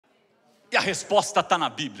E a resposta está na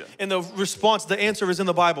Bíblia. And the response, the answer is in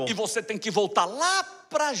the Bible. E você tem que voltar lá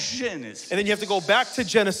para Gênesis. And then you have to go back to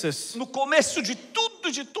Genesis. No começo de tudo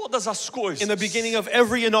e de todas as coisas. In the beginning of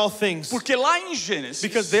every and all things. Porque lá em Gênesis,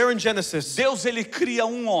 Because there in Genesis, Deus ele cria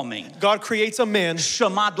um homem God creates a man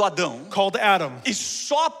chamado Adão called Adam e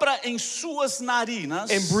sopra em suas narinas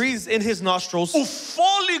and breathes in his nostrils o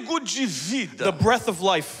fôlego de vida. the breath of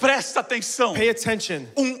life. Presta atenção. Pay attention.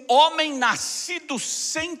 Homem nascido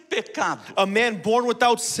sem pecado. A man born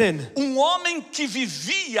without sin. Homem que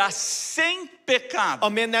vivia sem pecado. A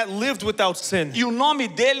man that lived without sin. E o nome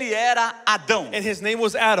dele era Adão. And his name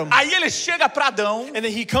was Adam. Aí ele chega para Adão And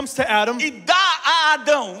then he comes to Adam e dá a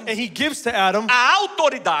Adão and he gives to Adam a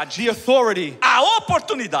autoridade, the authority, a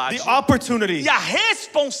oportunidade the opportunity, e a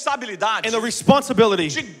responsabilidade and the responsibility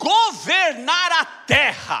de governar a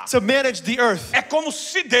terra. to manage the earth. É como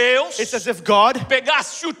se Deus It's as if God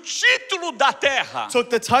pegasse o título da terra, took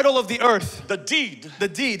the title of the earth, the deed,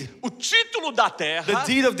 the o título da terra,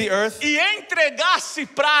 deed of the earth, e entregasse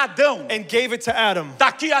para Adão. and gave it to Adam. Tá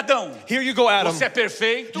aqui, Adão. Here you go, Adam. Você é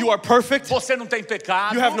perfeito. You are perfect. Você não tem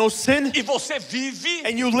pecado. You have no sin. E você vive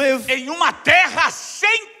And you live em uma terra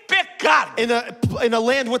sem pecado. in a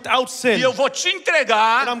land without sin. E eu vou te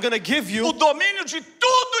entregar And I'm going to give o you domínio de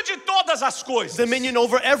tudo e de todas as coisas. dominion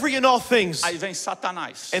over every and all things. Aí vem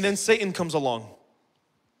Satanás. And then Satan comes along.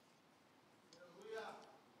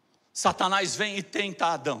 Satanás vem e tenta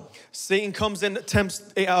Adão. Satan comes and tempts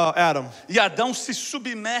Adam. E Adão se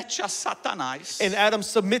submete a Satanás And Adam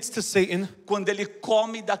submits to Satan quando ele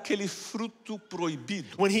come daquele fruto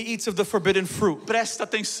proibido. when he eats of the forbidden fruit. Presta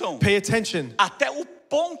atenção. Pay attention. Até o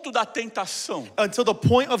ponto da tentação, Until the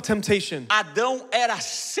point of temptation, Adão era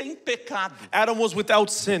sem pecado. Adam was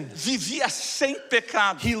without sin. Vivia sem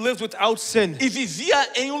pecado. He lived without sin E vivia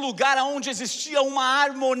em um lugar onde existia uma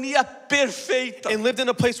harmonia perfeita. and lived in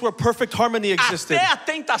a place where perfect harmony existed. Até a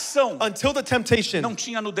tentação, Until the temptation, não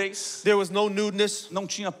tinha nudez, there was no nudeness, não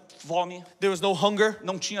tinha fome, there was no hunger,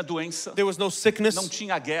 não tinha doença, there was no sickness, não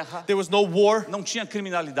tinha guerra, there was no war, não tinha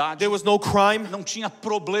criminalidade, there was no crime, não tinha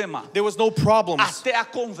problema. there was no problems. Até a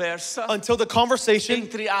conversa Until the conversation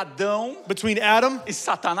entre Adão between Adam e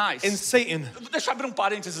Satanás. and Satan. Deixa eu abrir um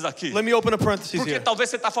parênteses aqui. Let me open a parenthesis Porque here. talvez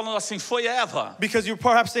você está falando assim, foi Eva. Because you're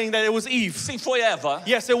perhaps saying that it was Eve. Sim, foi Eva.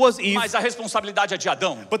 Yes, it was Eve, Mas a responsabilidade é de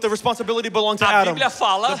Adão. but the responsibility belonged to A Adam. Bíblia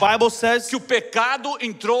fala The Bible says que o pecado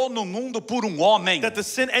entrou no mundo por homem, that the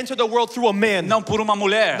sin entered the world through a man, não por uma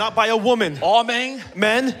mulher. not by a woman. Homem,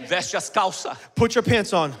 Men, veste as calças. put your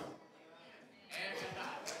pants on.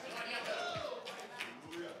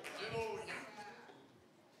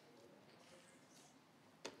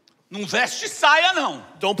 Não veste saia, não.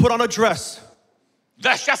 Don't put on a dress.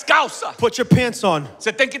 Veste as calças. Put your pants on.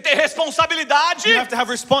 Você tem que ter responsabilidade You have to have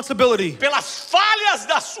responsibility pelas falhas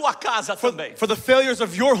da sua casa também. for the failures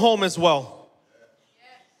of your home as well.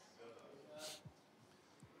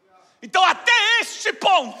 Então, até este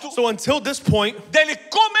ponto So until this point dele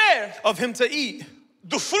comer of him to eat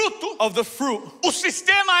do fruto, of the fruit, o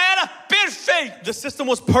sistema era perfeito. the system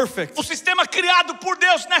was perfect. O sistema criado por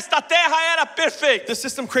Deus nesta terra era perfeito. The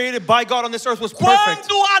system created by God on this earth was perfect.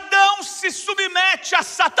 Quando Adão se submete a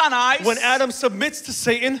Satanás, When Adam submits to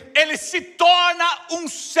Satan, ele se torna um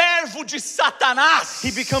servo de Satanás. he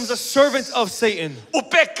becomes a servant of Satan. O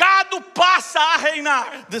pecado passa a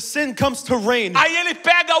reinar. The sin comes to reign. Aí ele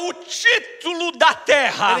pega o título da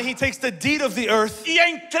terra And then he takes the deed of the earth e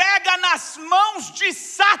entrega nas mãos de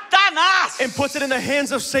Satanás. and puts it in the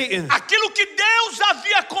hands of Satan. Aquilo que Deus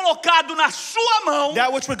havia colocado na sua mão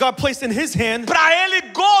That which God placed in his hand para ele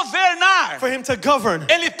governar. for him to govern.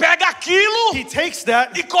 Ele pega aquilo He takes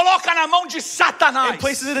that e coloca na mão de Satanás. and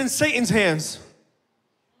places it in Satan's hands.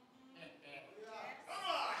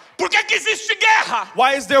 Por que que existe guerra?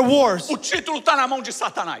 Why is there wars? O título está na mão de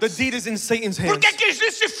Satanás. The deed is in Satan's Por hands. que que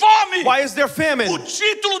existe fome? Why is there O famine?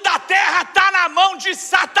 título da terra está na mão de The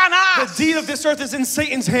Satanás. deed of this earth is in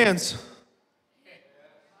Satan's hands.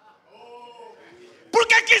 Por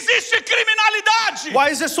que que existe criminalidade? Why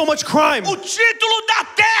is there so much crime? O título da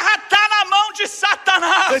terra está na mão de The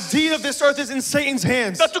Satanás. deed of this earth is in Satan's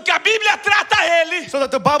hands. Tanto que a Bíblia trata ele So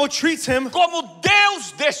that the Bible treats him como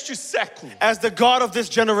Deus deste século, as the God of this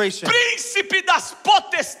generation. príncipe das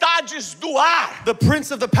potestades do ar. The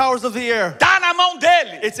prince of the powers of the air. Está na mão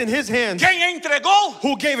dele. It's in his hands. Quem entregou?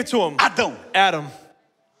 Who gave it to him? Adão. Adam.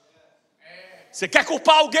 Você quer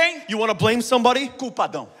culpar alguém? You want to blame somebody? Culpa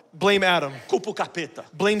Adão. Blame Adam. Culpa o capeta.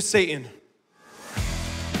 Blame Satan.